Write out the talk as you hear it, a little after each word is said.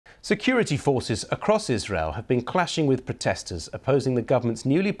Security forces across Israel have been clashing with protesters opposing the government's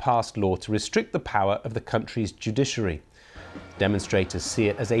newly passed law to restrict the power of the country's judiciary. Demonstrators see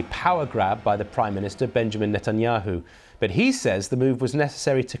it as a power grab by the Prime Minister Benjamin Netanyahu, but he says the move was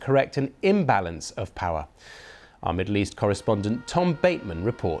necessary to correct an imbalance of power. Our Middle East correspondent Tom Bateman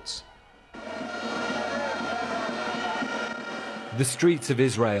reports. The streets of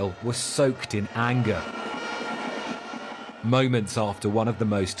Israel were soaked in anger. Moments after one of the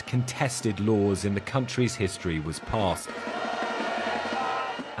most contested laws in the country's history was passed.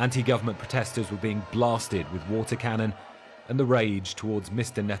 Anti-government protesters were being blasted with water cannon, and the rage towards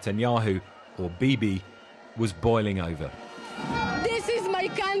Mr. Netanyahu, or Bibi, was boiling over. This is my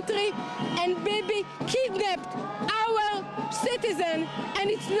country, and Bibi kidnapped our citizen, and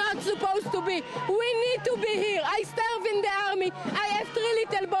it's not supposed to be. We need to be here. I serve in the army. I have 3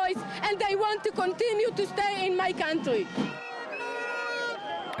 little boys, and I want to continue to stay in my country.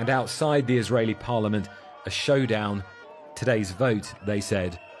 And outside the Israeli parliament, a showdown. Today's vote, they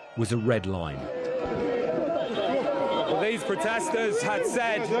said, was a red line. These protesters had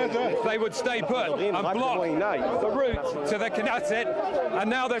said they would stay put and block the route to the Knesset, and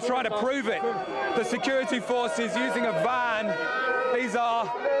now they're trying to prove it. The security forces using a van. These are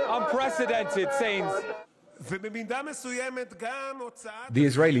unprecedented scenes. The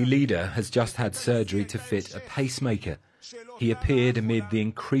Israeli leader has just had surgery to fit a pacemaker. He appeared amid the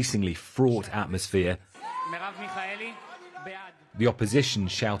increasingly fraught atmosphere. The opposition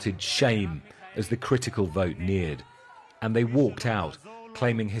shouted shame as the critical vote neared, and they walked out,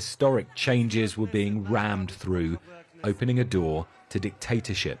 claiming historic changes were being rammed through, opening a door to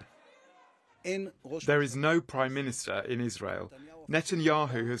dictatorship. There is no prime minister in Israel.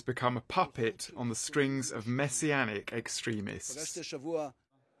 Netanyahu has become a puppet on the strings of messianic extremists.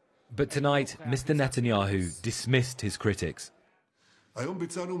 But tonight, Mr. Netanyahu dismissed his critics.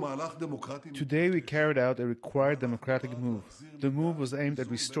 Today we carried out a required democratic move. The move was aimed at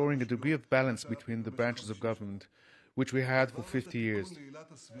restoring a degree of balance between the branches of government, which we had for 50 years.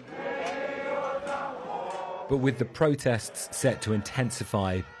 But with the protests set to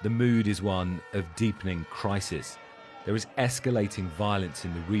intensify, the mood is one of deepening crisis. There is escalating violence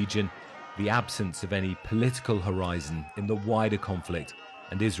in the region, the absence of any political horizon in the wider conflict,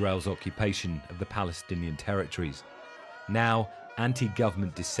 and Israel's occupation of the Palestinian territories. Now,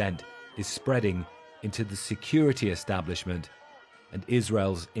 anti-government dissent is spreading into the security establishment, and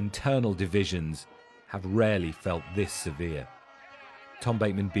Israel's internal divisions have rarely felt this severe. Tom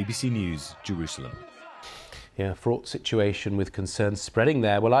Bateman, BBC News, Jerusalem. Yeah, fraught situation with concerns spreading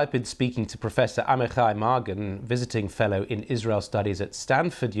there. Well, I've been speaking to Professor Amichai Magen, visiting fellow in Israel studies at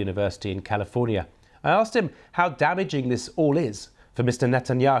Stanford University in California. I asked him how damaging this all is for Mr.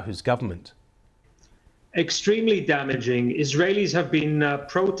 Netanyahu's government. Extremely damaging. Israelis have been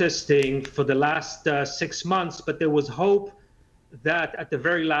protesting for the last 6 months, but there was hope that at the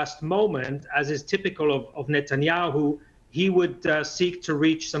very last moment, as is typical of Netanyahu, he would seek to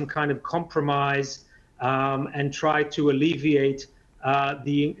reach some kind of compromise and try to alleviate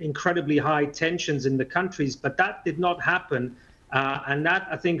the incredibly high tensions in the countries. But that did not happen. And that,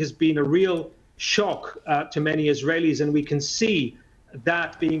 I think, has been a real shock to many Israelis. And we can see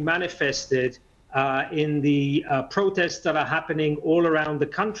that being manifested in the protests that are happening all around the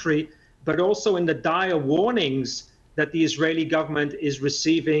country, but also in the dire warnings that the Israeli government is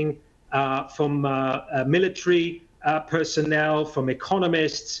receiving from military personnel, from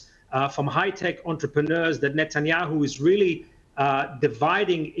economists, from high-tech entrepreneurs, that Netanyahu is really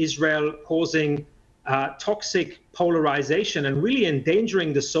dividing Israel, causing toxic polarization and really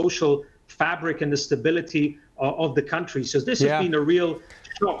endangering the social fabric and the stability of the country. So this has been a real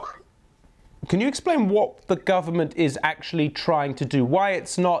shock. Can you explain what the government is actually trying to do? Why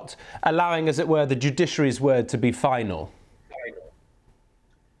it's not allowing, as it were, the judiciary's word to be final?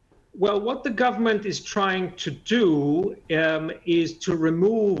 Well, what the government is trying to do is to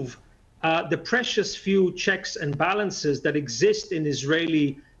remove the precious few checks and balances that exist in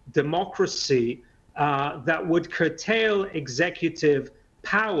Israeli democracy that would curtail executive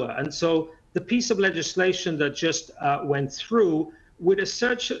power. And so the piece of legislation that just went through would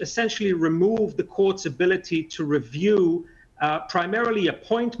essentially remove the court's ability to review primarily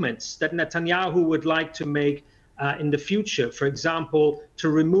appointments that Netanyahu would like to make in the future. For example, to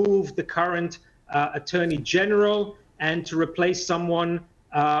remove the current attorney general and to replace someone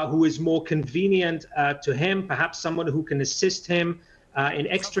who is more convenient to him, perhaps someone who can assist him in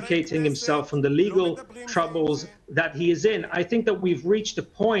extricating himself from the legal troubles that he is in. I think that we've reached a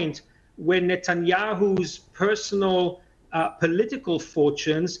point where Netanyahu's personal political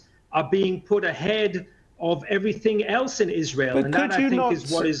fortunes are being put ahead of everything else in Israel. But and could that, you I think, not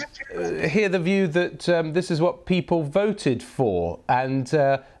is what is hear the view that this is what people voted for and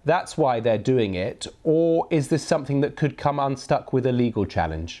that's why they're doing it? Or is this something that could come unstuck with a legal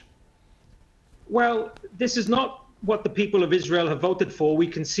challenge? Well, this is not what the people of Israel have voted for. We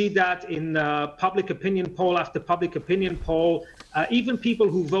can see that in public opinion poll after public opinion poll. Even people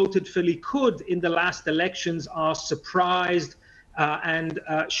who voted for Likud in the last elections are surprised and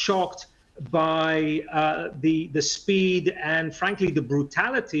shocked by the speed and, frankly, the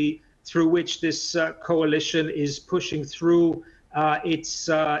brutality through which this coalition is pushing through its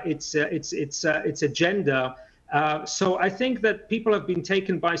agenda. So I think that people have been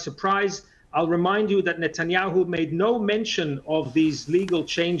taken by surprise. I'll remind you that Netanyahu made no mention of these legal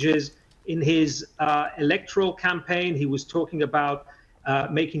changes in his electoral campaign. He was talking about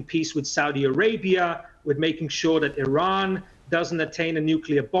making peace with Saudi Arabia, with making sure that Iran doesn't attain a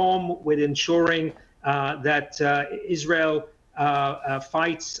nuclear bomb, with ensuring that Israel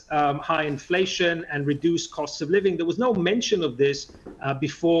fights high inflation and reduce costs of living. There was no mention of this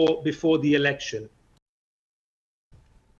before the election.